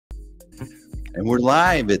And we're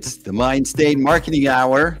live. It's the Mindstate Marketing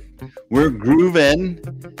Hour. We're grooving.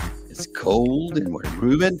 It's cold and we're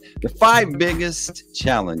grooving. The 5 biggest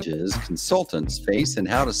challenges consultants face and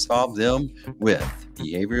how to solve them with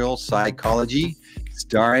behavioral psychology,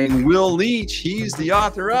 starring Will Leach. He's the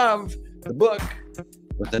author of the book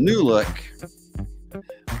with a new look,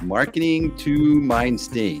 Marketing to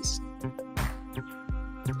Mindstate.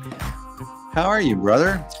 How are you,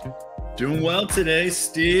 brother? Doing well today,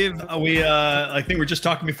 Steve. I think we're just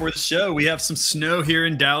talking before the show. We have some snow here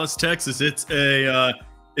in Dallas, Texas. It's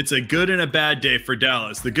a good and a bad day for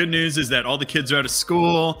Dallas. The good news is that all the kids are out of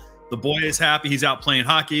school. The boy is happy. He's out playing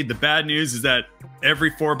hockey. The bad news is that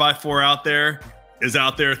every 4x4 out there is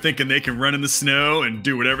out there thinking they can run in the snow and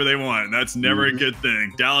do whatever they want. And that's never a good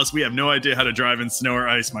thing. Dallas, we have no idea how to drive in snow or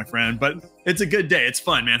ice, my friend, but it's a good day. It's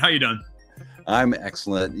fun, man. How you doing? I'm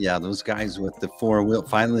excellent. Yeah, those guys with the 4-wheel,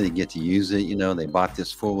 finally they get to use it. You know, they bought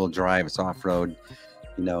this 4-wheel drive. It's off-road.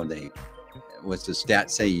 You know, what's the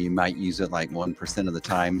stat say? You might use it like 1% of the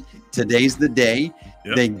time. Today's the day.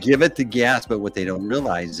 Yep. They give it the gas, but what they don't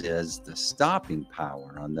realize is the stopping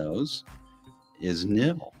power on those is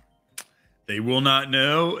nil. They will not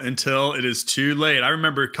know until it is too late. I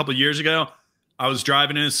remember a couple of years ago, I was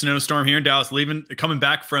driving in a snowstorm here in Dallas, coming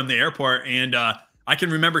back from the airport, and I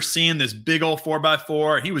can remember seeing this big old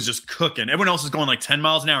 4x4. He was just cooking. Everyone else was going like 10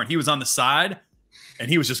 miles an hour, and he was on the side, and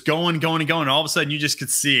he was just going. And all of a sudden, you could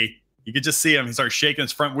just see him. He started shaking.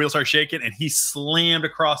 His front wheel started shaking, and he slammed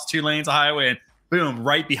across 2 lanes of highway, and boom,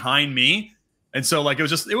 right behind me. And so, like, it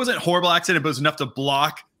wasn't a horrible accident, but it was enough to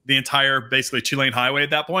block the entire, basically 2-lane highway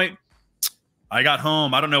at that point. I got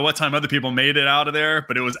home. I don't know what time other people made it out of there,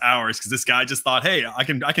 but it was ours because this guy just thought, "Hey, I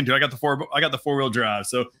can do. I got the 4-wheel drive."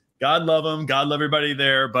 So God love him. God love everybody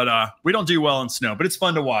there. But we don't do well in snow, but it's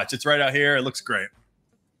fun to watch. It's right out here. It looks great.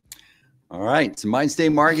 All right. It's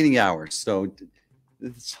Mindstate Marketing Hour. So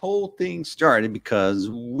this whole thing started because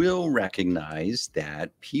we'll recognize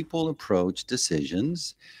that people approach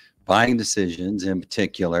decisions, buying decisions in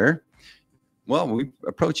particular. Well, we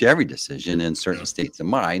approach every decision in certain states of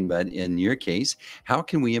mind, but in your case, how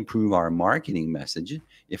can we improve our marketing message?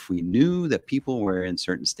 If we knew that people were in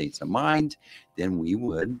certain states of mind, then we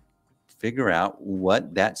would figure out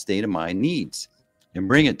what that state of mind needs and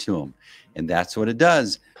bring it to them. And that's what it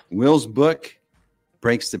does. Will's book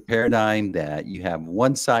breaks the paradigm that you have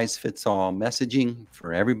one-size-fits-all messaging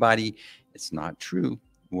for everybody. It's not true.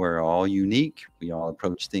 We're all unique. We all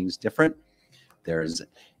approach things different.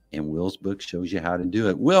 And Will's book shows you how to do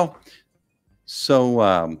it. Will,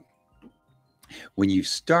 so when you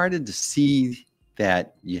started to see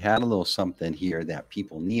that you had a little something here that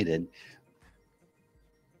people needed,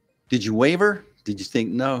 did you waver? Did you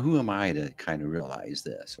think, no, who am I to kind of realize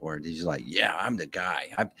this? Or did you like, yeah, I'm the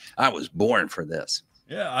guy. I was born for this.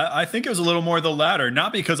 Yeah, I think it was a little more the latter,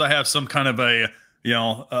 not because I have some kind of a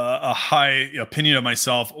high opinion of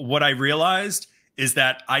myself. What I realized is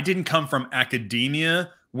that I didn't come from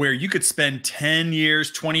academia where you could spend 10 years,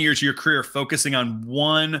 20 years of your career focusing on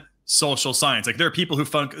one social science. Like there are people who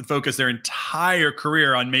focus their entire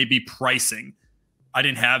career on maybe pricing. I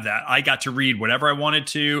didn't have that. I got to read whatever I wanted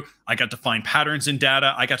to. I got to find patterns in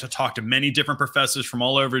data. I got to talk to many different professors from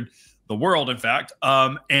all over the world, in fact.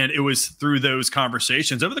 And it was through those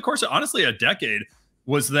conversations over the course of, honestly, a decade,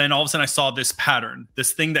 was then all of a sudden I saw this pattern,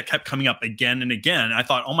 this thing that kept coming up again and again. I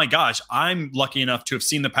thought, oh my gosh, I'm lucky enough to have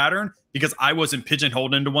seen the pattern because I wasn't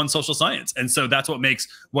pigeonholed into one social science. And so that's what makes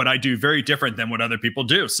what I do very different than what other people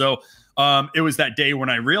do. So it was that day when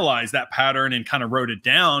I realized that pattern and kind of wrote it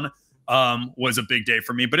down. Was a big day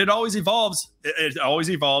for me, but it always evolves. It always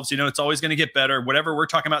evolves. You know, it's always going to get better. Whatever we're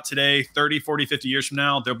talking about today, 30, 40, 50 years from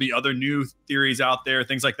now, there'll be other new theories out there,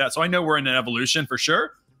 things like that. So I know we're in an evolution for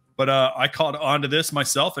sure, but I caught on to this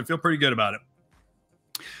myself and feel pretty good about it.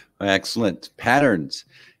 Excellent. Patterns.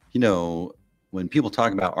 You know, when people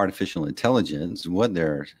talk about artificial intelligence, what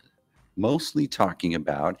they're mostly talking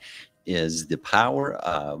about is the power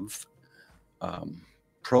of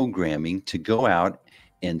programming to go out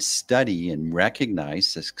and study and recognize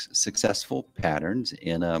successful patterns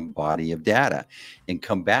in a body of data and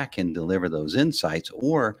come back and deliver those insights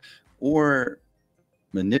or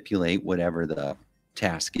manipulate whatever the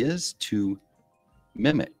task is to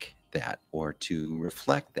mimic that or to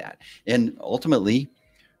reflect that. And ultimately,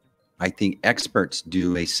 I think experts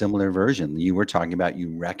do a similar version. You were talking about,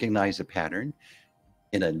 you recognize a pattern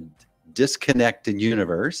in a disconnected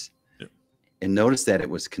universe, and notice that it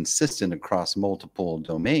was consistent across multiple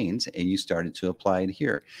domains, and you started to apply it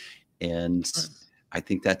here. And I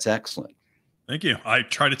think that's excellent. Thank you. I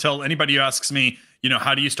try to tell anybody who asks me, you know,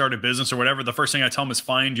 how do you start a business or whatever, the first thing I tell them is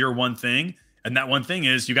find your one thing And that one thing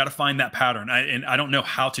is you got to find that pattern. And I don't know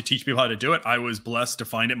how to teach people how to do it. I was blessed to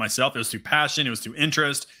find it myself. It was through passion. It was through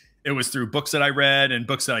interest. It was through books that I read and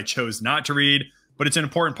books that I chose not to read. But it's an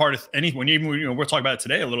important part of anyone. Even we'll talk about it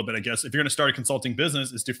today a little bit, I guess. If you're going to start a consulting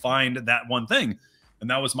business, is to find that one thing. And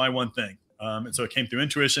that was my one thing. And so it came through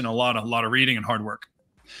intuition, a lot of reading and hard work.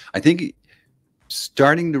 I think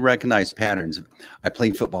starting to recognize patterns. I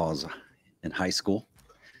played football in high school.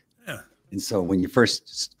 Yeah. And so when you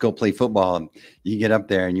first go play football, you get up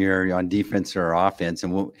there and you're on defense or offense,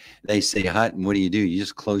 and they say hut, and what do? You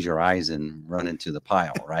just close your eyes and run into the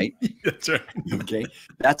pile, right? That's right. Okay,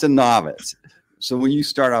 that's a novice. So when you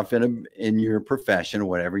start off in your profession or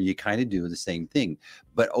whatever, you kind of do the same thing.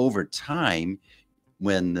 But over time,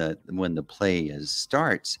 when the play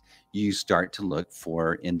starts, you start to look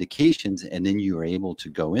for indications, and then you are able to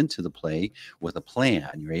go into the play with a plan.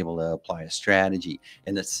 You're able to apply a strategy.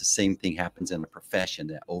 And that's the same thing happens in a profession,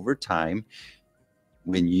 that over time,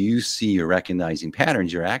 when you see you're recognizing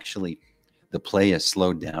patterns, the play is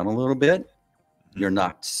slowed down a little bit. You're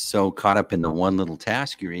not so caught up in the one little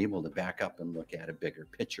task. You're able to back up and look at a bigger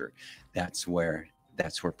picture. That's where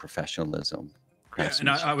professionalism. Yeah, and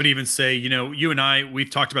I would even say, you and I, we've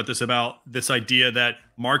talked about this idea that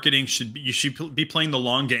marketing you should be playing the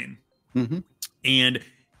long game. Mm-hmm. And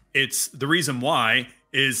it's the reason why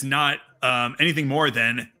is not anything more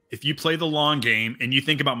than if you play the long game and you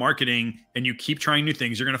think about marketing and you keep trying new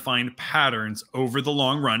things, you're going to find patterns over the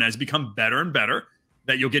long run as become better and better,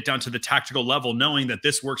 that you'll get down to the tactical level, knowing that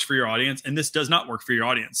this works for your audience and this does not work for your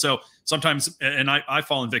audience. So sometimes, and I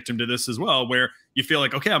fall victim to this as well, where you feel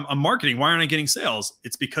like, okay, I'm marketing. Why aren't I getting sales?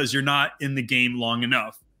 It's because you're not in the game long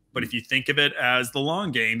enough. But if you think of it as the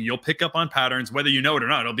long game, you'll pick up on patterns, whether you know it or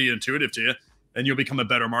not. It'll be intuitive to you, and you'll become a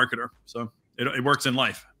better marketer. So it works in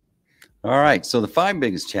life. All right. So the 5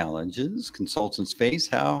 biggest challenges consultants face,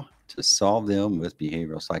 how to solve them with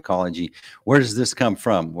behavioral psychology. Where does this come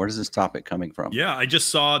from? Where is this topic coming from? Yeah, I just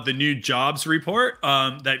saw the new jobs report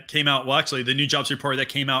that came out. Well, actually, the new jobs report that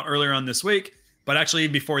came out earlier on this week. But actually,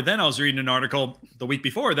 before then, I was reading an article the week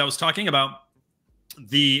before that was talking about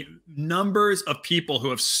the numbers of people who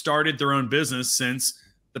have started their own business since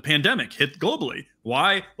the pandemic hit globally.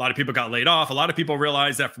 Why? A lot of people got laid off. A lot of people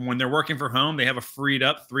realize that from when they're working from home, they have a freed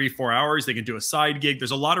up 3-4 hours. They can do a side gig.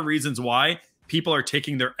 There's a lot of reasons why people are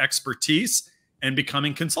taking their expertise and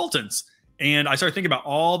becoming consultants. And I started thinking about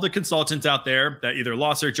all the consultants out there that either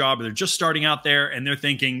lost their job or they're just starting out there, and they're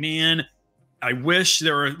thinking, man, I wish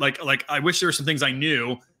there were I wish there were some things I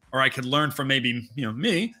knew or I could learn from maybe,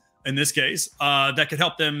 me in this case, that could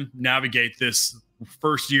help them navigate this.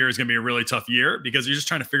 First year is going to be a really tough year because you're just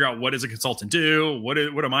trying to figure out, what does a consultant do? What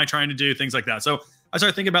am I trying to do? Things like that. So I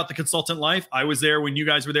started thinking about the consultant life. I was there when you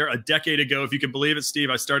guys were there a decade ago. If you can believe it,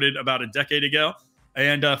 Steve, I started about a decade ago,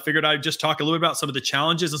 and figured I'd just talk a little bit about some of the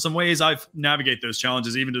challenges and some ways I've navigated those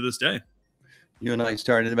challenges even to this day. You and I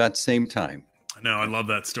started about the same time. I know. I love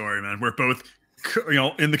that story, man. We're both,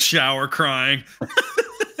 in the shower crying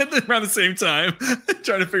around the same time,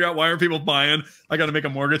 trying to figure out, why aren't people buying? I got to make a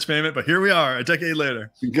mortgage payment, but here we are a decade later.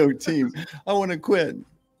 Go team. I want to quit.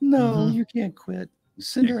 No, you can't quit.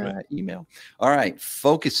 Send her an email. All right.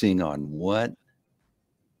 Focusing on what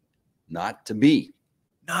not to be.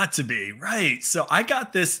 Not to be. Right. So I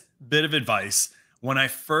got this bit of advice when I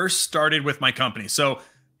first started with my company. So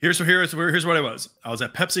here's what I was. I was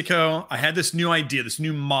at PepsiCo. I had this new idea, this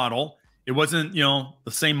new model. It wasn't,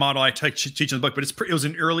 the same model I teach in the book, but it was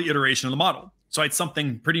an early iteration of the model. So I had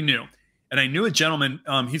something pretty new. And I knew a gentleman,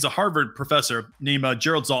 he's a Harvard professor named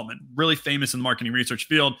Gerald Zaltman, really famous in the marketing research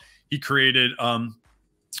field. He created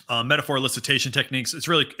metaphor elicitation techniques. It's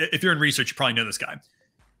really, if you're in research, you probably know this guy.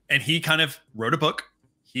 And he kind of wrote a book.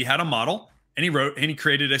 He had a model, and he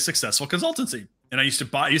created a successful consultancy. And I used to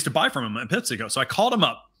buy from him at PepsiCo. So I called him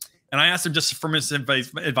up and I asked him just for his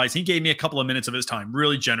advice. He gave me a couple of minutes of his time,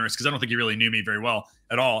 really generous, because I don't think he really knew me very well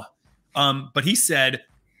at all. But he said,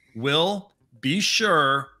 Will, be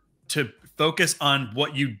sure to focus on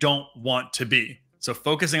what you don't want to be. So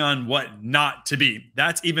focusing on what not to be.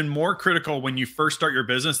 That's even more critical when you first start your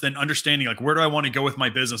business than understanding, where do I want to go with my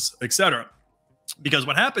business, et cetera. Because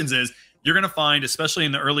what happens is you're going to find, especially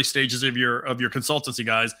in the early stages of your consultancy,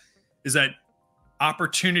 guys, is that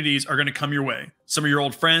opportunities are going to come your way. Some of your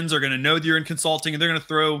old friends are going to know that you're in consulting, and they're going to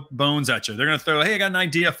throw bones at you. They're going to throw, hey, I got an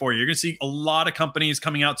idea for you. You're going to see a lot of companies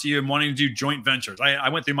coming out to you and wanting to do joint ventures. I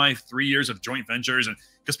went through my 3 years of joint ventures, and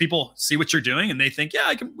because people see what you're doing and they think,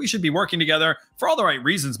 yeah, we should be working together for all the right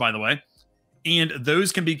reasons, by the way. And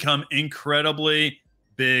those can become incredibly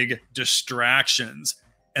big distractions.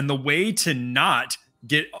 And the way to not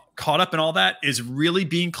get caught up in all that is really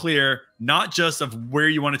being clear, not just of where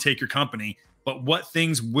you want to take your company, but what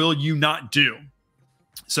things will you not do?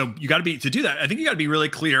 So you got to be, to do that, I think you got to be really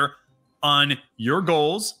clear on your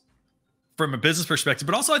goals from a business perspective,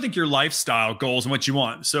 but also I think your lifestyle goals and what you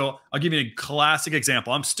want. So I'll give you a classic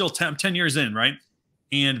example. I'm 10 years in, right?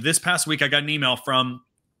 And this past week, I got an email from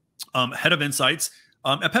head of insights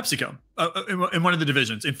at PepsiCo in one of the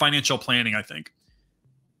divisions in financial planning, I think.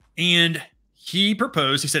 And he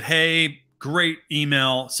proposed, he said, hey, great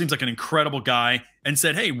email. Seems like an incredible guy. And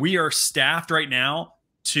said, hey, we are staffed right now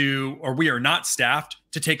or we are not staffed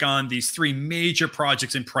to take on these 3 major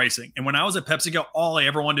projects in pricing. And when I was at PepsiCo, all I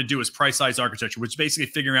ever wanted to do was price size architecture, which is basically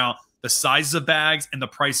figuring out the sizes of bags and the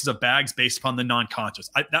prices of bags based upon the non-conscious.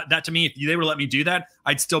 That to me, if they were to let me do that,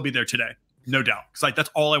 I'd still be there today. No doubt. Because that's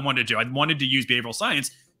all I wanted to do. I wanted to use behavioral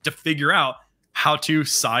science to figure out how to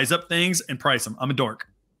size up things and price them. I'm a dork.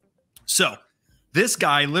 So this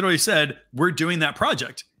guy literally said, we're doing that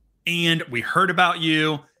project. And we heard about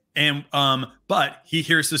you. And but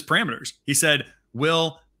here's his parameters. He said,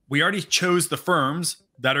 Will, we already chose the firms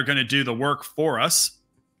that are going to do the work for us.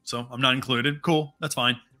 So I'm not included. Cool. That's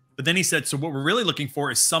fine. But then he said, so what we're really looking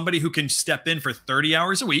for is somebody who can step in for 30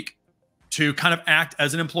 hours a week to kind of act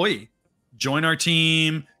as an employee. Join our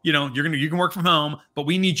team. You know, you can work from home, but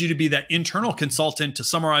we need you to be that internal consultant to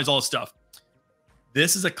summarize all this stuff.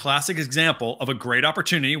 This is a classic example of a great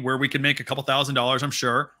opportunity where we could make a couple $1,000s, I'm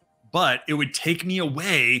sure, but it would take me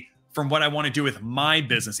away from what I want to do with my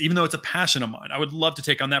business, even though it's a passion of mine. I would love to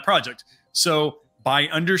take on that project. So by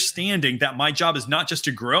understanding that my job is not just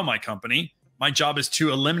to grow my company, my job is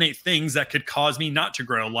to eliminate things that could cause me not to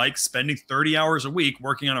grow, like spending 30 hours a week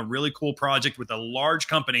working on a really cool project with a large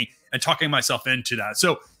company and talking myself into that.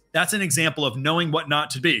 So that's an example of knowing what not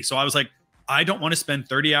to be. So I was like, I don't want to spend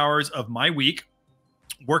 30 hours of my week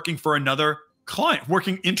working for another client,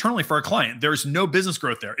 working internally for a client. There's no business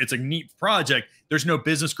growth there. It's a neat project. There's no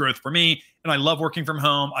business growth for me. And I love working from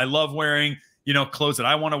home. I love wearing, clothes that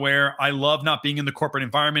I want to wear. I love not being in the corporate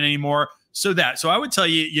environment anymore. So I would tell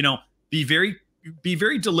you, be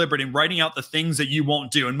very deliberate in writing out the things that you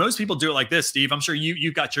won't do. And most people do it like this, Steve. I'm sure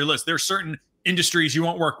you've got your list. There are certain industries you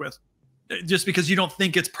won't work with just because you don't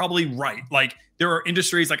think it's probably right. Like there are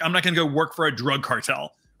industries like I'm not going to go work for a drug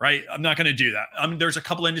cartel. Right? I'm not going to do that. There's a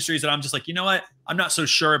couple industries that I'm just like, you know what? I'm not so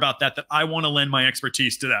sure about that I want to lend my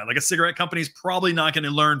expertise to that. Like a cigarette company is probably not going to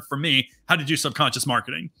learn from me how to do subconscious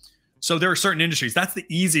marketing. So there are certain industries. That's the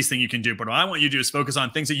easiest thing you can do. But what I want you to do is focus on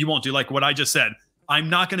things that you won't do, like what I just said. I'm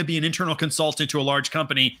not going to be an internal consultant to a large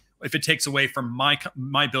company if it takes away from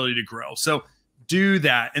my ability to grow. So do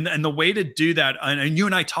that. And the way to do that, and you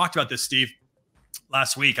and I talked about this, Steve,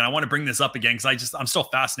 last week, and I want to bring this up again because I'm still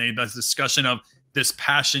fascinated by this discussion of this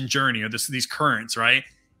passion journey or these currents, right?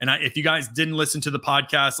 And if you guys didn't listen to the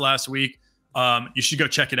podcast last week, you should go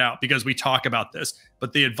check it out because we talk about this.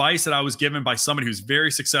 But the advice that I was given by somebody who's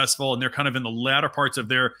very successful and they're kind of in the latter parts of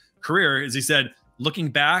their career is he said, looking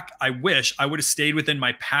back, I wish I would have stayed within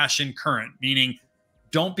my passion current, meaning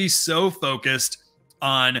don't be so focused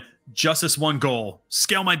on just this one goal,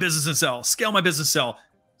 scale my business and sell, scale my business, sell.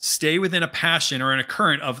 Stay within a passion or in a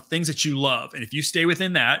current of things that you love. And if you stay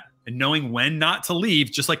within that, and knowing when not to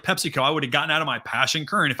leave, just like PepsiCo, I would have gotten out of my passion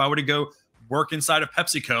current. If I were to go work inside of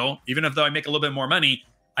PepsiCo, even if though I make a little bit more money,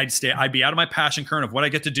 I'd be out of my passion current of what I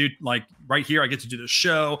get to do. Like right here, I get to do the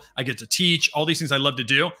show, I get to teach, all these things I love to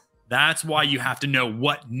do. That's why you have to know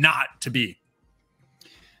what not to be.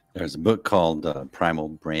 There's a book called Primal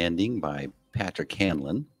Branding by Patrick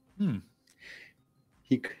Hanlon.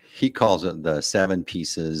 He calls it the 7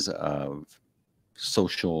 pieces of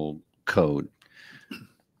social code.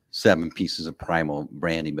 7 pieces of primal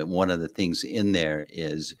branding. But one of the things in there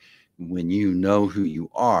is when you know who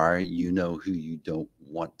you are, you know who you don't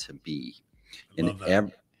want to be.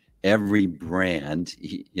 And every brand,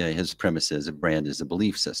 his premise is a brand is a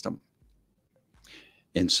belief system.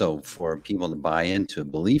 And so for people to buy into a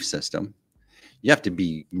belief system, you have to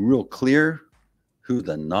be real clear who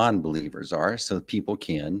the non-believers are so people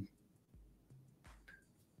can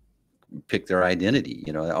pick their identity.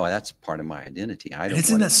 Oh, that's part of my identity.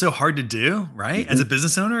 Isn't that so hard to do, right? As a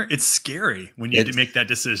business owner, it's scary when you have to make that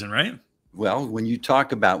decision, right? Well, when you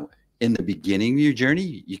talk about in the beginning of your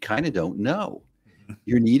journey, you kind of don't know.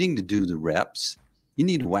 You're needing to do the reps. You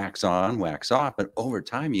need to wax on, wax off. But over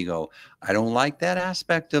time, you go, I don't like that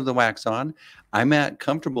aspect of the wax on. I'm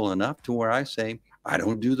comfortable enough to where I say, I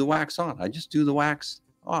don't do the wax on. I just do the wax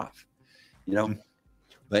off,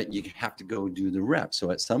 But you have to go do the reps.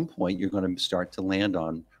 So at some point, you're going to start to land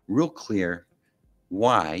on real clear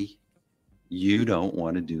why you don't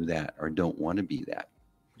want to do that or don't want to be that.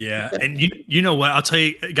 Yeah. And you know what? I'll tell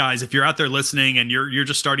you guys, if you're out there listening and you're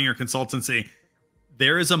just starting your consultancy,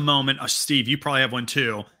 there is a moment, Steve, you probably have one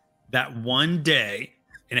too, that one day,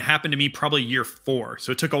 and it happened to me probably year 4.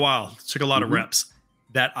 So it took a while. It took a lot of reps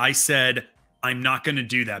that I said, I'm not going to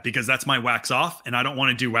do that because that's my wax off and I don't want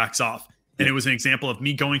to do wax off. And it was an example of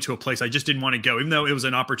me going to a place I just didn't want to go, even though it was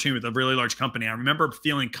an opportunity with a really large company. I remember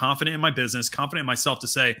feeling confident in my business, confident in myself to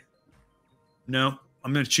say, no,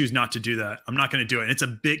 I'm going to choose not to do that. I'm not going to do it. And it's a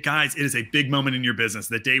big, guys, it is a big moment in your business.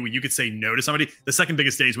 The day when you could say no to somebody. The second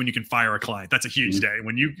biggest day is when you can fire a client. That's a huge day.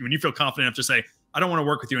 When you feel confident enough to say, I don't want to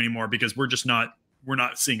work with you anymore because we're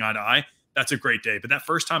not seeing eye to eye. That's a great day. But that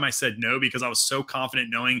first time I said no because I was so confident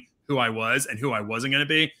knowing who I was and who I wasn't going to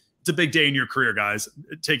be, it's a big day in your career, guys.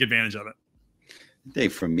 Take advantage of it. The day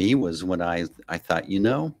for me was when I thought,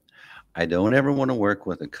 I don't ever want to work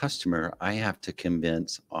with a customer. I have to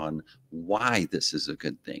convince on why this is a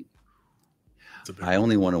good thing. I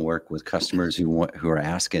only want to work with customers who are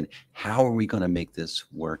asking, how are we going to make this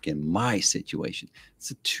work in my situation?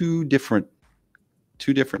 It's two different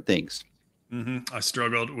things. I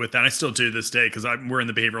struggled with that. I still do this day because we're in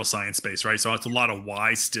the behavioral science space, right? So it's a lot of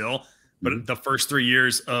why still. But the first 3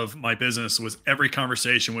 years of my business was every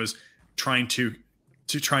conversation was trying to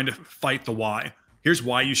fight the why. Here's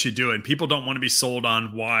why you should do it. And people don't want to be sold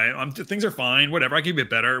on why. Things are fine, whatever. I can be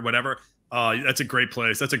better, whatever. That's a great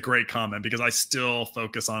place. That's a great comment because I still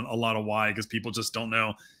focus on a lot of why because people just don't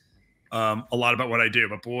know a lot about what I do.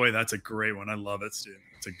 But boy, that's a great one. I love it, Steve.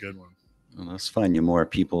 It's a good one. Well, let's find you more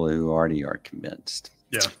people who already are convinced.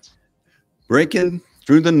 Yeah. Breaking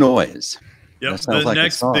through the noise. Yep. The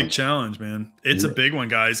next big challenge, man. It's a big one,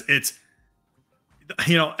 guys. It's,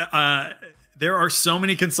 there are so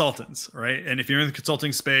many consultants, right? And if you're in the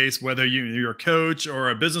consulting space, whether you're a coach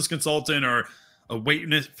or a business consultant or a weight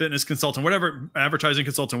and fitness consultant, whatever, advertising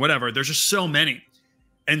consultant, whatever, there's just so many.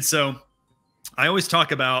 And so I always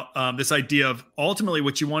talk about this idea of ultimately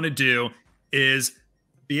what you want to do is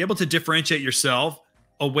be able to differentiate yourself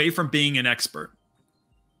away from being an expert.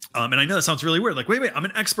 And I know that sounds really weird. Like, wait, I'm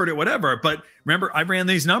an expert at whatever. But remember, I ran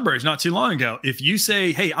these numbers not too long ago. If you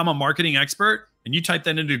say, hey, I'm a marketing expert, and you type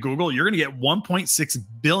that into Google, you're going to get 1.6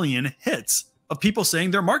 billion hits of people saying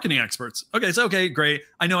they're marketing experts. Okay, so okay, great.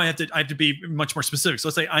 I know I have to be much more specific. So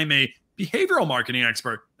let's say I'm a behavioral marketing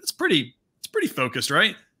expert. It's pretty focused,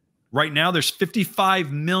 right? Right now, there's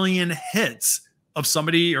 55 million hits of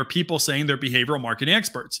somebody or people saying they're behavioral marketing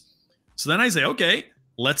experts. So then I say, okay,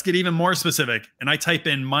 let's get even more specific. And I type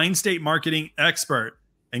in Mindstate Marketing Expert.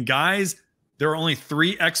 And guys, there are only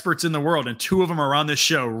 3 experts in the world, and 2 of them are on this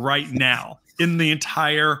show right now in the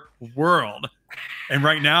entire world. And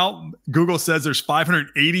right now, Google says there's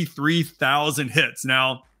 583,000 hits.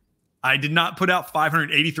 Now, I did not put out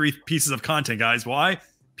 583 pieces of content, guys. Why?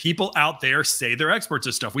 People out there say they're experts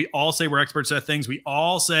at stuff. We all say we're experts at things. We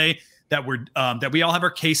all say that we all have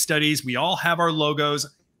our case studies. We all have our logos.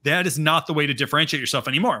 That is not the way to differentiate yourself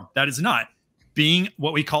anymore. That is not. Being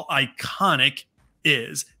what we call iconic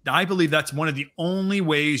is. I believe that's one of the only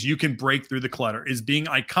ways you can break through the clutter is being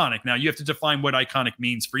iconic. Now, you have to define what iconic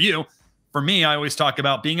means for you. For me, I always talk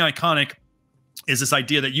about being iconic is this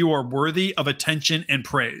idea that you are worthy of attention and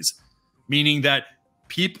praise, meaning that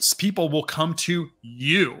people will come to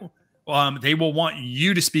you. They will want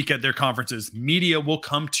you to speak at their conferences. Media will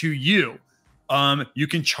come to you. You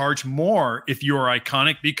can charge more if you are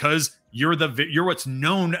iconic because you're what's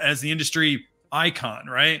known as the industry icon,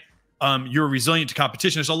 right? You're resilient to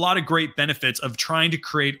competition. There's a lot of great benefits of trying to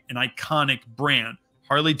create an iconic brand.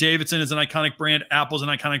 Harley Davidson is an iconic brand. Apple's an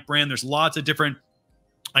iconic brand. There's lots of different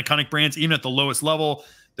iconic brands, even at the lowest level.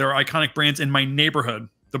 There are iconic brands in my neighborhood.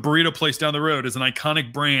 The burrito place down the road is an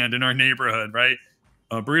iconic brand in our neighborhood, right?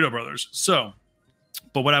 Burrito Brothers. So,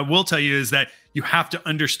 but what I will tell you is that you have to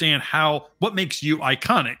understand what makes you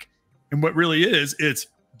iconic. And what really is,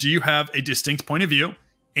 do you have a distinct point of view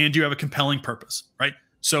and do you have a compelling purpose, right?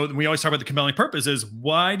 So we always talk about the compelling purpose is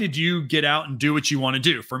why did you get out and do what you want to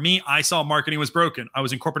do? For me, I saw marketing was broken. I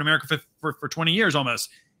was in corporate America for 20 years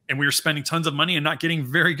almost, and we were spending tons of money and not getting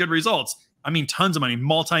very good results. I mean, tons of money,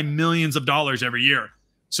 multi-millions of dollars every year.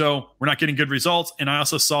 So we're not getting good results. And I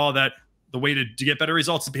also saw that the way to get better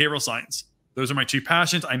results is behavioral science. Those are my 2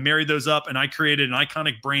 passions. I married those up and I created an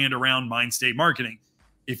iconic brand around Mindstate Marketing.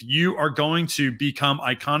 If you are going to become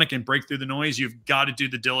iconic and break through the noise, you've got to do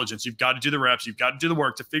the diligence. You've got to do the reps. You've got to do the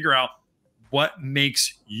work to figure out what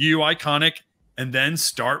makes you iconic and then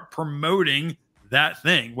start promoting that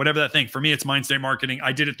thing, whatever that thing. For me, it's Mindstate Marketing.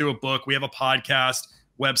 I did it through a book. We have a podcast,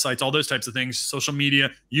 websites, all those types of things, social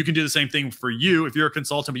media. You can do the same thing for you if you're a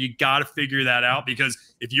consultant, but you got to figure that out because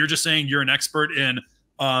if you're just saying you're an expert in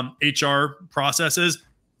HR processes,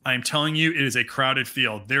 I'm telling you, it is a crowded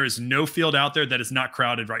field. There is no field out there that is not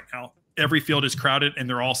crowded right now. every field is crowded and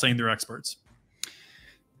they're all saying they're experts.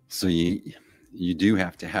 So you do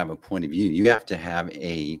have to have a point of view. You have to have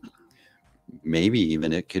maybe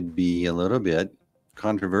even it could be a little bit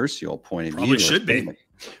controversial point of view. Probably should be.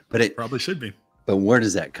 But it probably should be. But where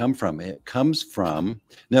does that come from? It comes from,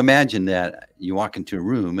 now imagine that you walk into a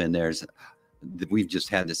room and we've just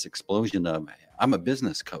had this explosion of, I'm a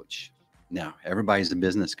business coach. Now everybody's a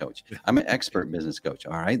business coach. I'm an expert business coach.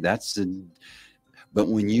 All right. But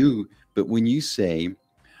when you say,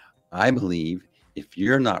 I believe if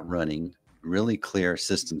you're not running really clear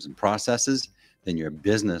systems and processes, then your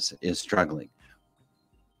business is struggling.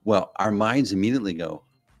 Well, our minds immediately go,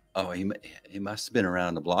 oh, he must have been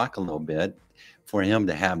around the block a little bit for him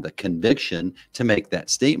to have the conviction to make that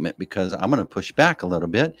statement, because I'm going to push back a little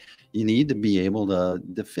bit. You need to be able to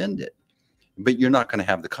defend it, but you're not going to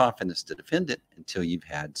have the confidence to defend it until you've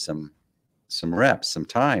had some reps, some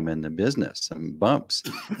time in the business, some bumps.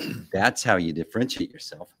 That's how you differentiate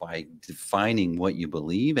yourself, by defining what you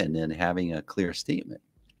believe and then having a clear statement.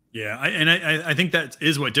 Yeah. I think that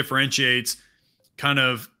is what differentiates kind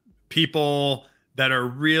of people that are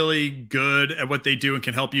really good at what they do and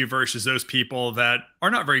can help you versus those people that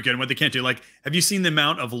are not very good at what they can't do. Like, have you seen the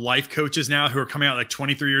amount of life coaches now who are coming out like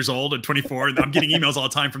 23 years old and 24? And I'm getting emails all the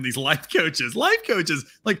time from these life coaches.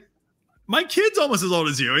 Like, my kid's almost as old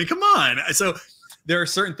as you. I mean, come on. So there are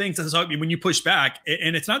certain things that help you when you push back.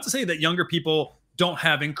 And it's not to say that younger people don't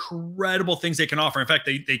have incredible things they can offer. In fact,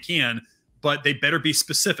 they can, but they better be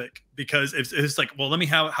specific, because it's like, well, let me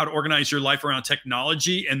have how to organize your life around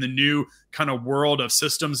technology and the new kind of world of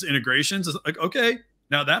systems integrations. It's like, okay,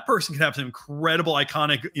 now that person can have some incredible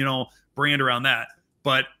iconic, brand around that,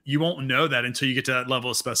 but you won't know that until you get to that level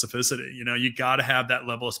of specificity. You got to have that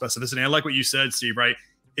level of specificity. I like what you said, Steve, right?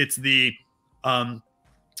 It's the,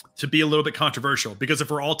 to be a little bit controversial, because if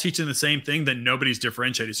we're all teaching the same thing, then nobody's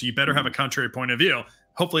differentiated. So you better have a contrary point of view.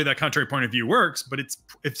 Hopefully that contrary point of view works, but it's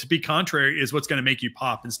to be contrary is what's going to make you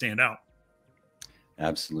pop and stand out.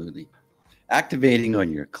 Absolutely. Activating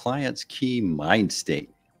on your client's key mind state.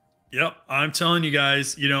 Yep. I'm telling you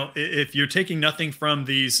guys, if you're taking nothing from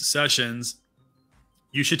these sessions,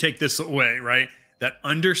 you should take this away, right? That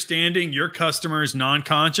understanding your customer's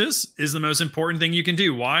non-conscious is the most important thing you can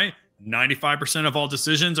do. Why? 95% of all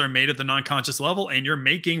decisions are made at the non-conscious level, and you're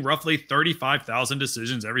making roughly 35,000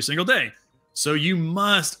 decisions every single day. So you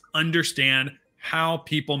must understand how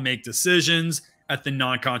people make decisions at the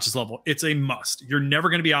non-conscious level. It's a must. You're never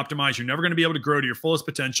going to be optimized. You're never going to be able to grow to your fullest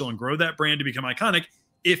potential and grow that brand to become iconic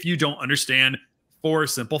if you don't understand 4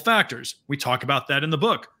 simple factors. We talk about that in the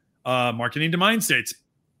book, Marketing to Mind States.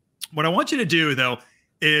 What I want you to do, though,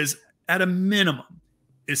 is at a minimum,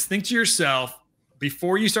 is think to yourself,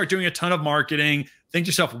 before you start doing a ton of marketing, think to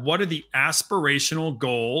yourself, what are the aspirational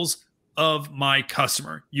goals of my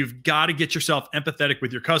customer? You've got to get yourself empathetic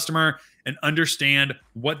with your customer and understand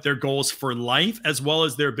what their goals for life as well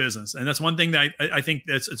as their business. And that's one thing that I think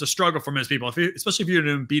it's a struggle for most people, especially if you're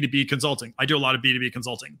doing B2B consulting. I do a lot of B2B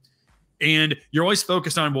consulting. And you're always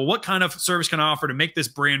focused on, well, what kind of service can I offer to make this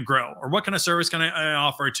brand grow? Or what kind of service can I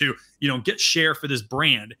offer to, get share for this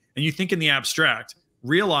brand? And you think in the abstract,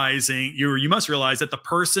 realizing you must realize that the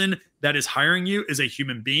person that is hiring you is a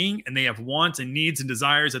human being, and they have wants and needs and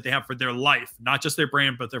desires that they have for their life, not just their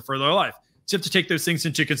brand, but for their life. So you have to take those things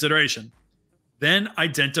into consideration. Then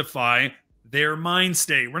identify their mind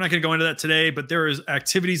state. We're not going to go into that today, but there is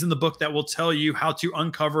activities in the book that will tell you how to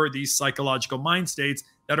uncover these psychological mind states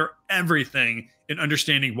that are everything in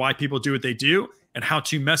understanding why people do what they do and how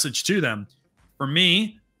to message to them. For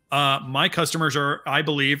me, my customers are, I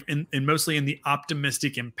believe, in mostly in the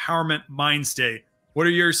optimistic empowerment mind state. What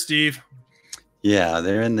are yours, Steve? Yeah,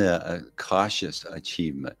 they're in the cautious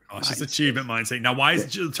achievement. Cautious achievement mind state. Now,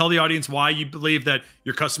 tell the audience why you believe that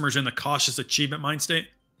your customers are in the cautious achievement mind state.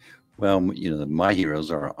 Well, my heroes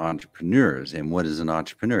are entrepreneurs. And what is an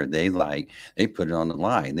entrepreneur? They put it on the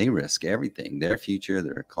line. They risk everything, their future,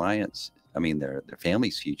 their clients, their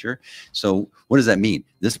family's future. So what does that mean?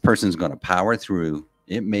 This person's going to power through.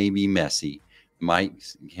 It may be messy,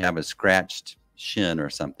 might have a scratched shin or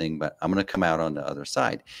something, but I'm going to come out on the other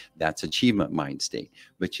side. That's achievement mind state.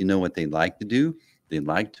 But you know what they like to do? They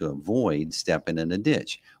like to avoid stepping in a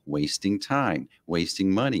ditch, wasting time, wasting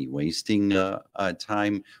money, wasting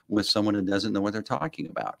time with someone who doesn't know what they're talking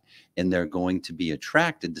about. And they're going to be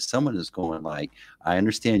attracted to someone who's going like, I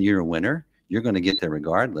understand you're a winner. You're going to get there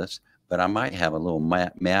regardless, but I might have a little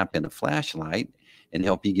map and a flashlight and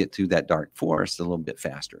help you get through that dark forest a little bit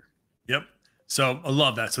faster. Yep. So I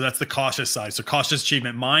love that. So that's the cautious side. So cautious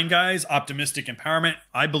achievement mind, guys, optimistic empowerment.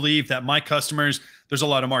 I believe that my customers, there's a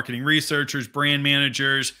lot of marketing researchers, brand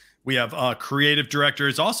managers, We have creative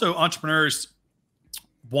directors. Also, entrepreneurs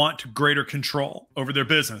want greater control over their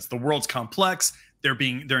business. The world's complex. They're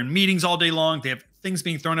in meetings all day long. They have things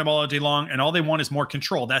being thrown at them all day long, and all they want is more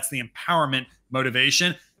control. That's the empowerment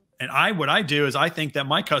motivation. And what I do is I think that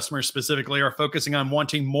my customers specifically are focusing on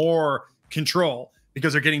wanting more control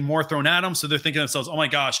because they're getting more thrown at them. So they're thinking to themselves, oh my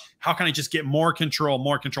gosh, how can I just get more control,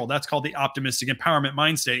 more control? That's called the optimistic empowerment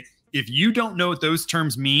mind state. If you don't know what those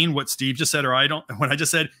terms mean, what Steve just said, or when I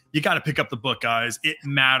just said, you got to pick up the book, guys. It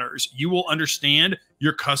matters. You will understand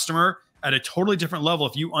your customer at a totally different level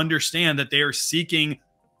if you understand that they are seeking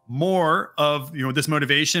more of this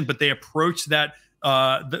motivation, but they approach that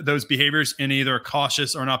those behaviors in either a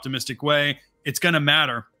cautious or an optimistic way. It's going to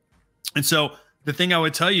matter. And so the thing I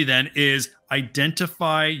would tell you then is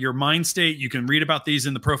identify your mind state. You can read about these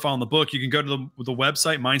in the profile in the book. You can go to the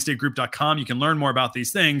website, mindstategroup.com. You can learn more about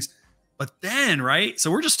these things. But then, right?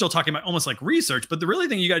 So we're just still talking about almost like research, but the really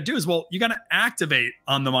thing you got to do is, well, you got to activate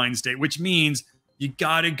on the mind state, which means you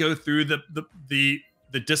got to go through the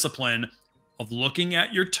discipline of looking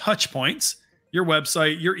at your touch points, your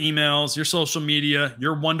website, your emails, your social media,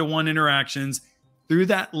 your one-to-one interactions through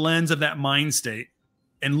that lens of that mind state,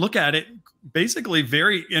 and look at it basically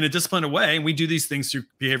very in a disciplined way. And we do these things through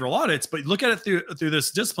behavioral audits, but look at it through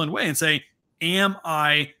this disciplined way and say, am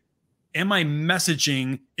I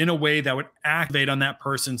messaging in a way that would activate on that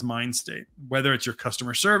person's mind state? Whether it's your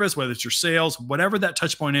customer service, whether it's your sales, whatever that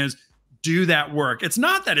touch point is, do that work. It's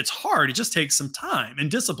not that it's hard. It just takes some time and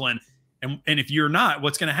discipline. And if you're not,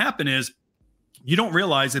 what's going to happen is you don't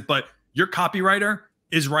realize it, but your copywriter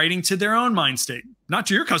is writing to their own mind state, not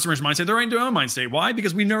to your customer's mind state. They're writing to their own mind state. Why?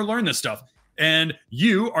 Because we never learned this stuff. And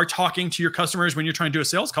you are talking to your customers when you're trying to do a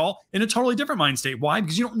sales call in a totally different mind state. Why?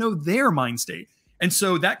 Because you don't know their mind state. And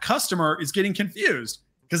so that customer is getting confused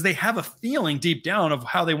because they have a feeling deep down of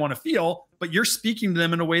how they want to feel, but you're speaking to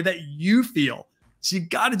them in a way that you feel. So you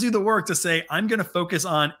got to do the work to say, I'm going to focus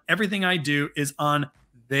on everything I do is on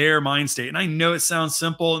their mind state. And I know it sounds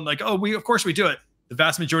simple and like, oh, of course we do it. The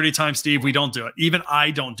vast majority of the time, Steve, we don't do it. Even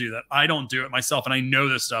I don't do that. I don't do it myself. And I know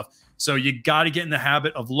this stuff. So you got to get in the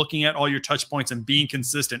habit of looking at all your touch points and being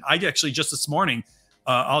consistent. I actually just this morning,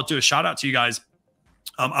 I'll do a shout out to you guys.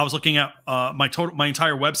 I was looking at my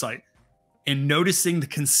entire website and noticing the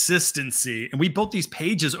consistency. And we built these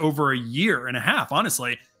pages over a year and a half,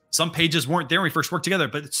 honestly. Some pages weren't there when we first worked together,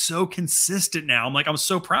 but it's so consistent now. I'm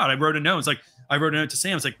so proud. I wrote a note. I wrote a note to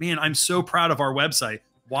Sam. It's like, man, I'm so proud of our website.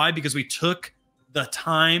 Why? Because we took the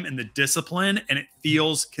time and the discipline and it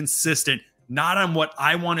feels consistent, not on what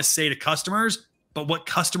I want to say to customers, but what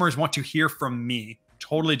customers want to hear from me.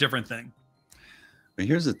 Totally different thing. But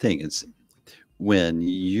here's the thing. It's when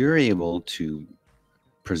you're able to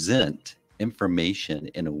present information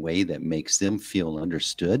in a way that makes them feel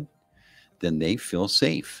understood, then they feel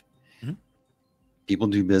safe. Mm-hmm. People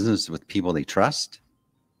do business with people they trust.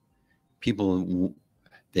 People,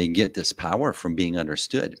 they get this power from being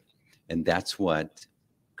understood. And that's what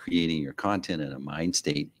creating your content in a mind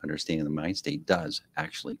state, understanding the mind state does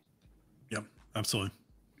actually. Yep, absolutely.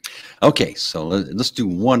 Okay, so let's do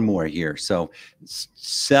one more here. So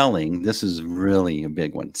selling, this is really a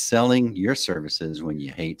big one. Selling your services when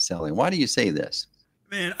you hate selling. Why do you say this?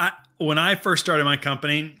 Man, when I first started my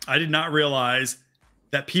company, I did not realize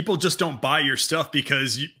that people just don't buy your stuff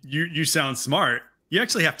because you sound smart. You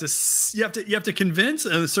actually have to convince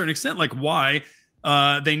at a certain extent like why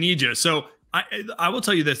they need you. So I will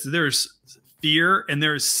tell you this: there's fear and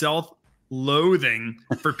there's self-loathing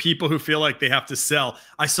for people who feel like they have to sell.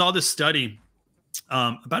 I saw this study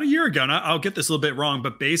about a year ago, and I'll get this a little bit wrong,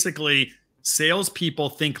 but basically, salespeople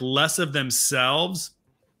think less of themselves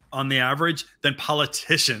on the average than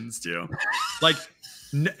politicians do. Like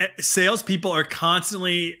salespeople are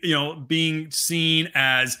constantly, being seen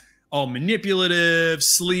as manipulative,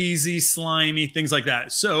 sleazy, slimy, things like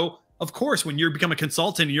that. So of course, when you become a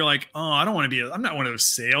consultant, you're like, oh, I'm not one of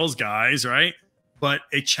those sales guys, right? But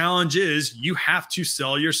a challenge is you have to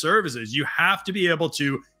sell your services. You have to be able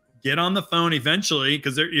to get on the phone eventually,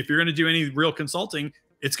 because if you're going to do any real consulting,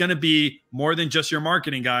 it's going to be more than just your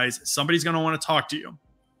marketing guys. Somebody's going to want to talk to you.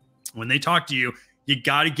 When they talk to you, you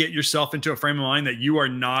got to get yourself into a frame of mind that you are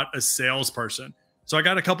not a salesperson. So I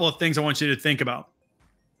got a couple of things I want you to think about.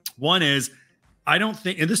 One is, I don't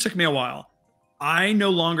think, and this took me a while, I no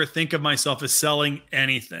longer think of myself as selling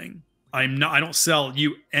anything. I don't sell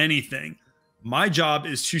you anything. My job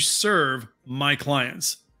is to serve my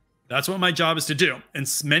clients. That's what my job is to do. And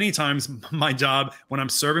many times my job when I'm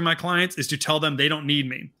serving my clients is to tell them they don't need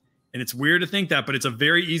me. And it's weird to think that, but it's a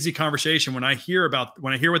very easy conversation when I hear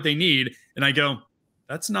what they need and I go,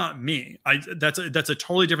 That's not me. That's a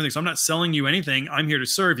totally different thing. So I'm not selling you anything. I'm here to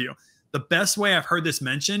serve you. The best way I've heard this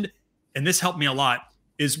mentioned, and this helped me a lot,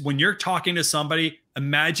 is when you're talking to somebody,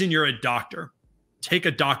 imagine you're a doctor. Take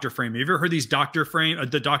a doctor frame. Have you ever heard these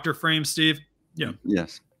the doctor frame, Steve? Yeah.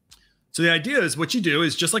 Yes. So the idea is what you do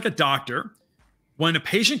is just like a doctor, when a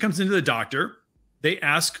patient comes into the doctor, they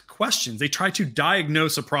ask questions. They try to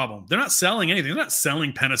diagnose a problem. They're not selling anything. They're not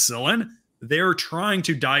selling penicillin. They're trying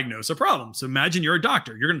to diagnose a problem. So imagine you're a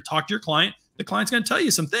doctor. You're going to talk to your client. The client's going to tell you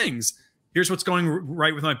some things. Here's what's going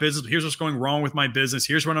right with my business. Here's what's going wrong with my business.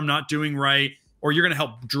 Here's what I'm not doing right. Or you're going to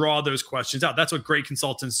help draw those questions out. That's what great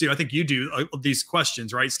consultants do. I think you do these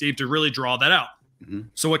questions, right, Steve, to really draw that out. Mm-hmm.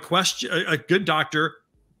 So a good doctor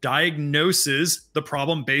diagnoses the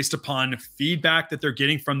problem based upon feedback that they're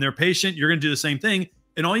getting from their patient. You're going to do the same thing.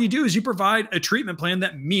 And all you do is you provide a treatment plan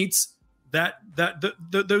that meets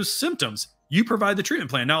those symptoms. You provide the treatment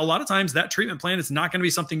plan. Now, a lot of times that treatment plan is not going to be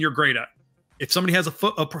something you're great at. If somebody has a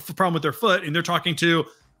problem with their foot and they're talking to,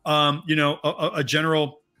 a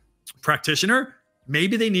general practitioner,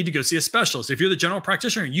 maybe they need to go see a specialist. If you're the general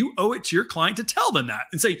practitioner, you owe it to your client to tell them that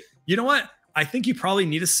and say, you know what? I think you probably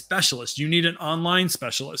need a specialist. You need an online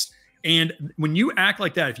specialist. And when you act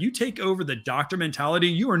like that, if you take over the doctor mentality,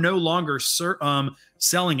 you are no longer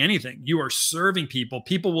selling anything. You are serving people.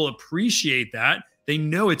 People will appreciate that. They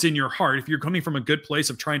know it's in your heart. If you're coming from a good place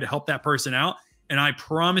of trying to help that person out, and I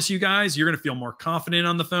promise you guys, you're going to feel more confident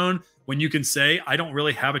on the phone when you can say, I don't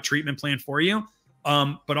really have a treatment plan for you.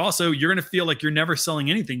 But also you're going to feel like you're never selling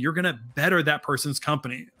anything. You're going to better that person's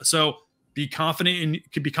company. So be confident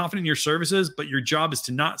in your services, but your job is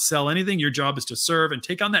to not sell anything. Your job is to serve and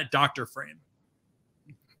take on that doctor frame.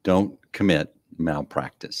 Don't commit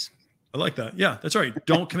malpractice. I like that. Yeah, that's right.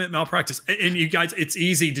 Don't commit malpractice. And you guys, it's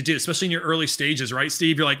easy to do, especially in your early stages, right,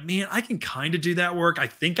 Steve? You're like, man, I can kind of do that work. I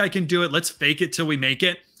think I can do it. Let's fake it till we make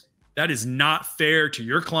it. That is not fair to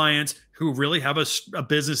your clients who really have a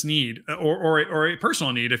business need or a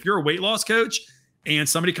personal need. If you're a weight loss coach and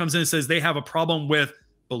somebody comes in and says they have a problem with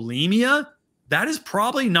bulimia, that is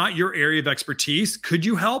probably not your area of expertise. Could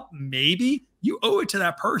you help? Maybe. You owe it to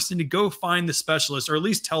that person to go find the specialist, or at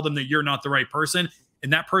least tell them that you're not the right person,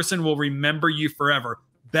 and that person will remember you forever.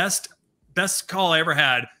 Best call I ever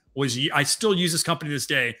had was, I still use this company to this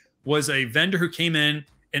day, was a vendor who came in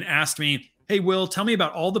and asked me, hey, Will, tell me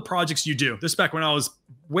about all the projects you do. This back when I was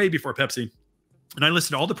way before Pepsi. And I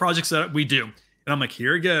listed all the projects that we do. And I'm like,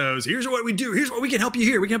 here it goes. Here's what we do. Here's what we can help you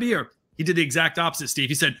here. We can help you here. He did the exact opposite, Steve.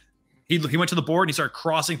 He said, he went to the board and he started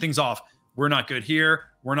crossing things off. We're not good here.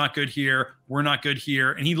 We're not good here. We're not good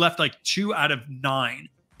here. And he left like 2 out of 9.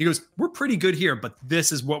 He goes, we're pretty good here, but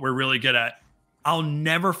this is what we're really good at. I'll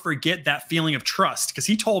never forget that feeling of trust, because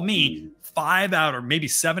he told me 5 out or maybe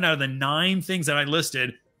 7 out of the 9 things that I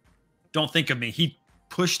listed, don't think of me. He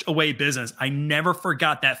pushed away business. I never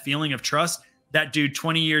forgot that feeling of trust. That dude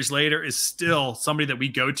 20 years later is still somebody that we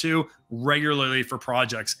go to regularly for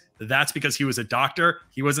projects. That's because he was a doctor.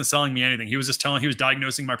 He wasn't selling me anything. He was just he was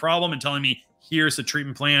diagnosing my problem and telling me, here's the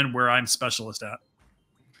treatment plan where I'm specialist at.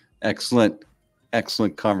 Excellent.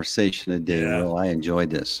 Excellent conversation today, Yeah. Will. I enjoyed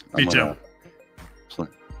this. Me too.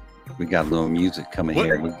 We got a little music coming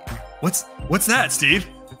here. What's that, Steve?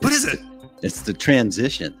 What is it? It's the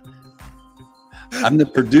transition. I'm the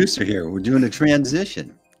producer here. We're doing a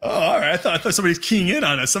transition. Oh, all right. I thought somebody's keying in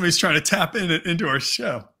on us. Somebody's trying to tap into our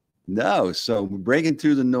show. No. So we're breaking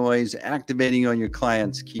through the noise, activating on your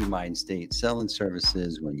client's key mind state, selling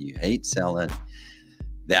services when you hate selling.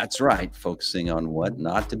 That's right. Focusing on what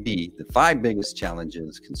not to be, the 5 biggest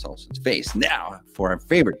challenges consultants face. Now, for our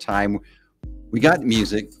favorite time, we got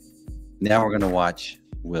music. Now we're going to watch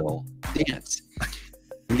Will dance.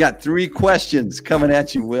 We got 3 questions coming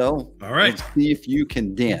at you, Will. All right. Let's see if you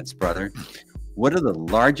can dance, brother. What are the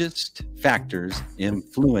largest factors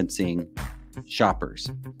influencing shoppers?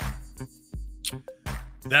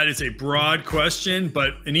 That is a broad question,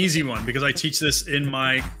 but an easy one, because I teach this in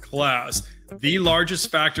my class. The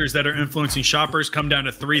largest factors that are influencing shoppers come down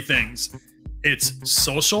to 3 things. It's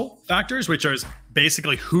social factors, which are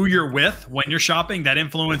basically who you're with when you're shopping. That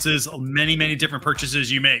influences many, many different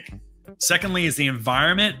purchases you make. Secondly is the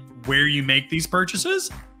environment where you make these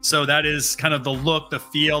purchases. So that is kind of the look, the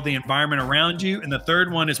feel, the environment around you. And the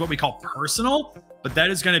third one is what we call personal, but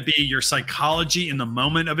that is going to be your psychology in the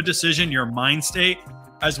moment of a decision, your mind state,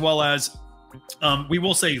 as well as we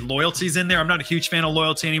will say loyalty's in there. I'm not a huge fan of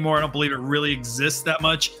loyalty anymore. I don't believe it really exists that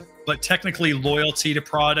much, but technically loyalty to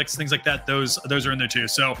products, things like that, those are in there too.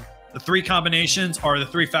 So the 3 combinations are, the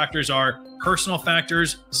 3 factors are personal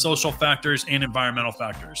factors, social factors, and environmental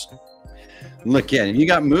factors. Look at him. You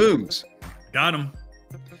got moves. Got them.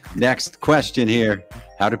 Next question here.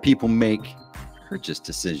 How do people make purchase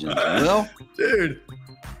decisions? Will? Dude.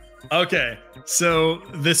 Okay. So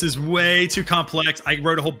this is way too complex. I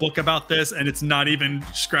wrote a whole book about this and it's not even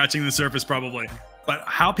scratching the surface probably. But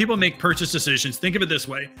how people make purchase decisions, think of it this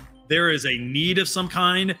way. There is a need of some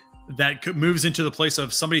kind that moves into the place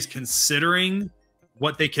of somebody's considering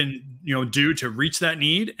what they can, do to reach that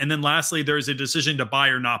need. And then lastly, there's a decision to buy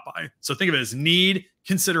or not buy. So think of it as need,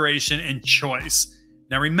 consideration, and choice.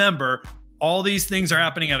 Now remember, all these things are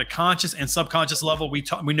happening at a conscious and subconscious level. We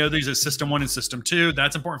know these as system 1 and system 2.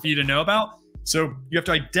 That's important for you to know about. So you have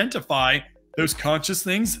to identify those conscious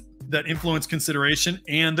things that influence consideration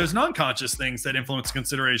and those non-conscious things that influence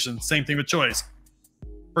consideration. Same thing with choice.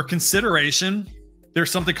 For consideration, there's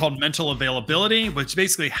something called mental availability, which is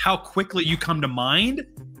basically how quickly you come to mind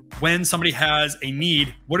when somebody has a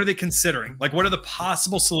need. What are they considering? Like, what are the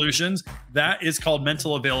possible solutions? That is called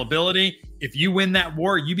mental availability. If you win that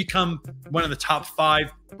war, you become one of the top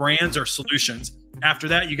 5 brands or solutions. After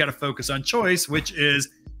that, you got to focus on choice, which is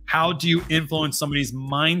how do you influence somebody's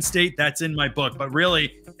mind state? That's in my book. But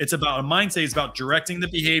really, it's about a mind state. It's about directing the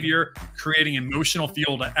behavior, creating emotional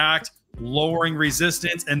fuel to act, lowering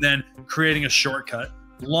resistance, and then creating a shortcut.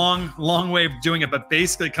 Long way of doing it, but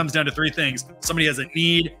basically it comes down to 3 things. Somebody has a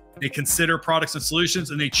need, they consider products and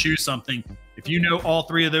solutions, and they choose something. If you know all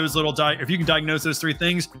 3 of those if you can diagnose those 3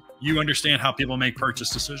 things, you understand how people make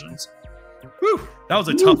purchase decisions. Whew, that was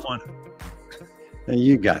a tough one.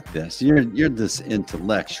 You got this. You're this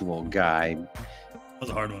intellectual guy. That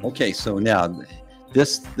was a hard one. Okay, so now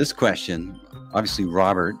this question, obviously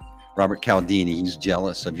Robert Cialdini, he's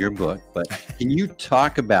jealous of your book, but can you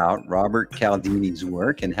talk about Robert Cialdini's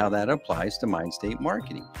work and how that applies to Mindstate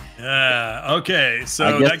marketing? Yeah. Okay.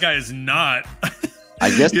 So that guy is not. I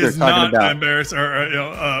guess they're talking about embarrassed.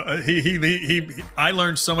 I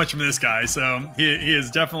learned so much from this guy, so he is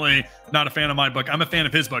definitely not a fan of my book. I'm a fan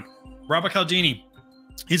of his book. Robert Cialdini,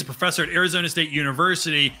 he's a professor at Arizona State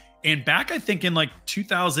University. And back, I think in like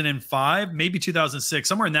 2005, maybe 2006,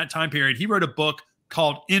 somewhere in that time period, he wrote a book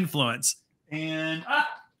called Influence. And I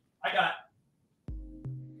got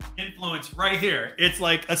Influence right here. It's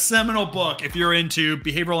like a seminal book if you're into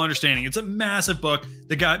behavioral understanding. It's a massive book.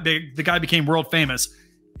 The guy became world famous.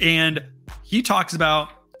 And he talks about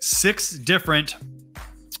 6 different,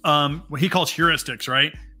 what he calls heuristics,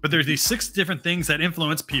 right? But there's these 6 different things that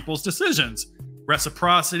influence people's decisions.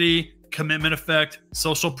 Reciprocity, commitment effect,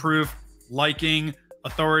 social proof, liking,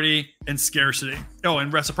 authority, and scarcity. Oh,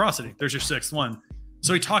 and reciprocity. There's your 6th one.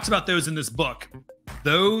 So he talks about those in this book.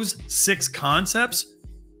 Those 6 concepts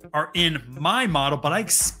are in my model, but I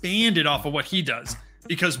expanded off of what he does,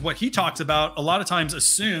 because what he talks about a lot of times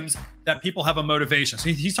assumes that people have a motivation. So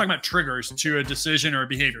he's talking about triggers to a decision or a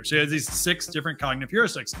behavior. So he has these 6 different cognitive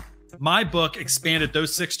heuristics. My book expanded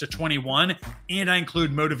those 6 to 21, and I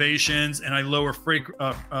include motivations and I lower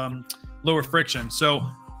friction. So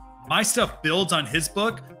my stuff builds on his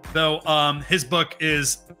book, though. His book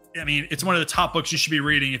is, it's one of the top books you should be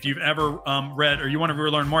reading if you've ever read or you want to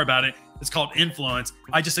learn more about it. It's called Influence.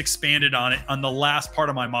 I just expanded on it on the last part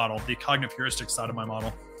of my model, the cognitive heuristic side of my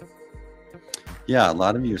model. Yeah, a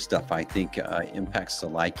lot of your stuff, I think, impacts the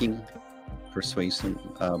liking persuasion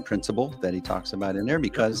principle that he talks about in there,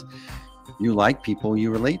 because you like people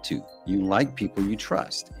you relate to. You like people you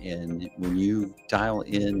trust. And when you dial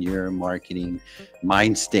in your marketing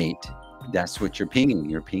mind state, that's what you're pinging.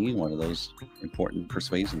 You're pinging one of those important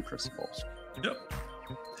persuasion principles. Yep.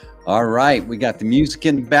 All right. We got the music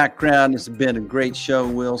in the background. It's been a great show,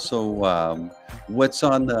 Will. So what's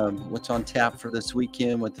on tap for this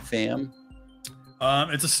weekend with the fam?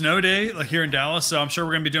 It's a snow day here in Dallas, so I'm sure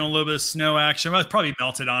we're going to be doing a little bit of snow action. Well, it's probably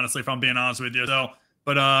melted, honestly, if I'm being honest with you.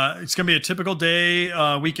 But it's going to be a typical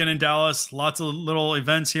day, weekend in Dallas. Lots of little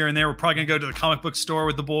events here and there. We're probably going to go to the comic book store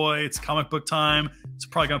with the boy. It's comic book time. So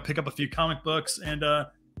probably going to pick up a few comic books. And I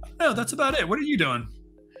don't know, that's about it. What are you doing?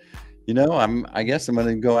 I guess I'm going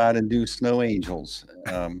to go out and do snow angels.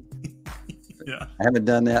 Yeah. I haven't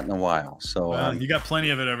done that in a while. So you got plenty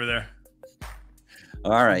of it over there.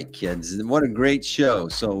 All right, kids. What a great show.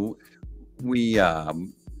 So we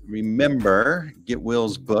remember, get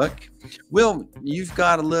Will's book. Will, you've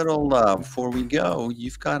got a little, before we go,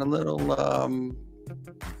 you've got a little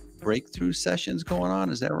breakthrough sessions going on.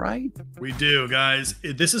 Is that right? We do, guys.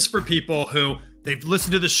 This is for people who they've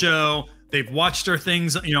listened to the show. They've watched our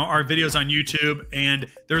things, our videos on YouTube, and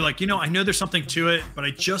they're like, I know there's something to it, but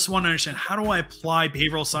I just want to understand, how do I apply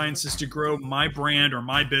behavioral sciences to grow my brand or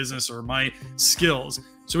my business or my skills?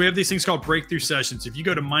 So we have these things called breakthrough sessions. If you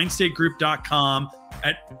go to mindstategroup.com,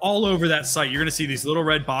 all over that site, you're going to see these little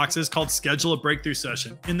red boxes called schedule a breakthrough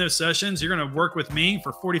session. In those sessions, you're going to work with me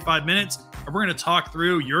for 45 minutes, and we're going to talk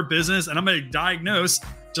through your business, and I'm going to diagnose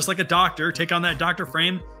just like a doctor, take on that doctor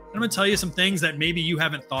frame. And I'm going to tell you some things that maybe you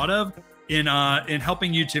haven't thought of in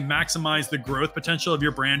helping you to maximize the growth potential of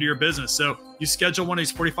your brand or your business. So you schedule one of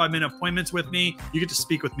these 45-minute appointments with me. You get to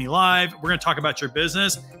speak with me live. We're going to talk about your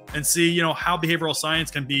business and see, how behavioral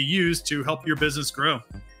science can be used to help your business grow.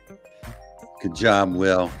 Good job,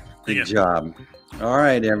 Will. Good job. All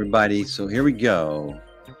right, everybody. So here we go.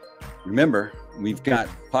 Remember, we've got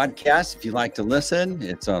podcasts. If you like to listen,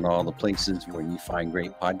 it's on all the places where you find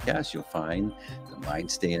great podcasts. You'll find the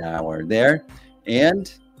Mindstate Hour there.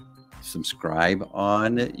 And subscribe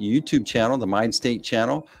on YouTube channel, the Mindstate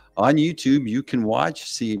channel. On YouTube, you can watch,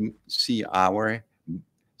 see our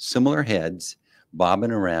similar heads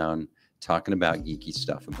bobbing around, talking about geeky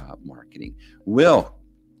stuff about marketing. Will,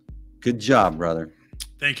 good job, brother.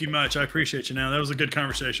 Thank you much. I appreciate you. Now that was a good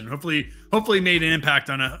conversation. Hopefully made an impact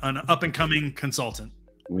on an up and coming consultant.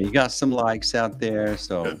 We got some likes out there,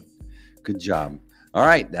 so good job. All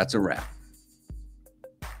right, that's a wrap.